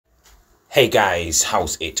Hey guys,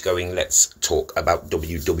 how's it going? Let's talk about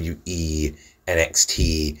WWE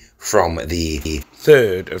NXT from the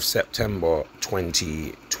 3rd of September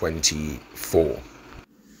 2024.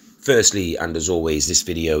 Firstly, and as always, this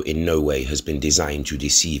video in no way has been designed to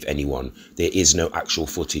deceive anyone. There is no actual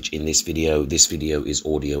footage in this video. This video is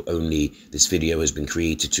audio only. This video has been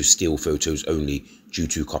created to steal photos only due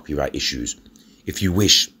to copyright issues. If you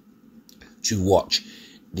wish to watch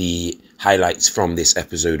the highlights from this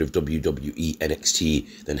episode of WWE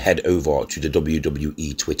NXT, then head over to the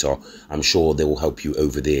WWE Twitter. I'm sure they will help you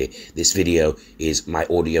over there. This video is my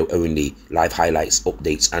audio only, live highlights,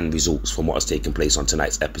 updates and results from what has taken place on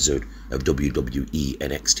tonight's episode of WWE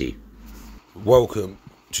NXT. Welcome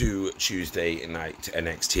to Tuesday night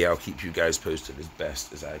NXT. I'll keep you guys posted as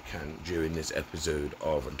best as I can during this episode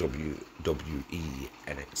of WWE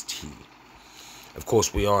NXT. Of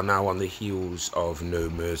course, we are now on the heels of No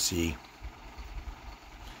Mercy.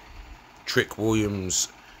 Trick Williams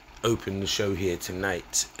opened the show here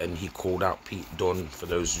tonight and he called out Pete Dunne. For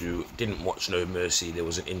those who didn't watch No Mercy, there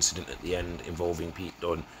was an incident at the end involving Pete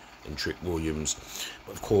Dunne and Trick Williams.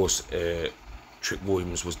 But of course, Trick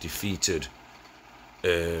Williams was defeated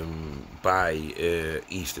by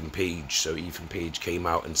Ethan Page. So Ethan Page came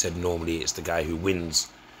out and said normally it's the guy who wins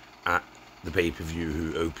at the pay-per-view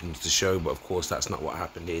who opens the show, but of course that's not what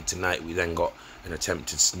happened here tonight. We then got an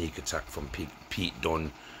attempted sneak attack from Pete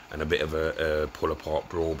Dunne and a bit of a pull-apart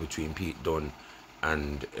brawl between Pete Dunne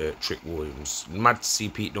and Trick Williams. Mad to see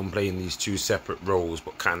Pete Dunne playing these two separate roles,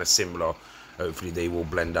 but kind of similar. Hopefully they will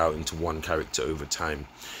blend out into one character over time.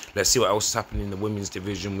 Let's see what else is happening in the women's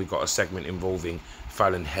division. We got a segment involving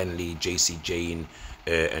Fallon Henley, JC Jane,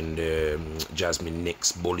 and Jasmine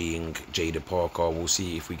Nix bullying Jada Parker. We'll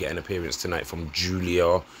see if we get an appearance tonight from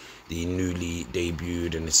Julia, the newly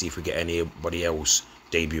debuted, and see if we get anybody else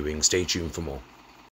debuting. Stay tuned for more.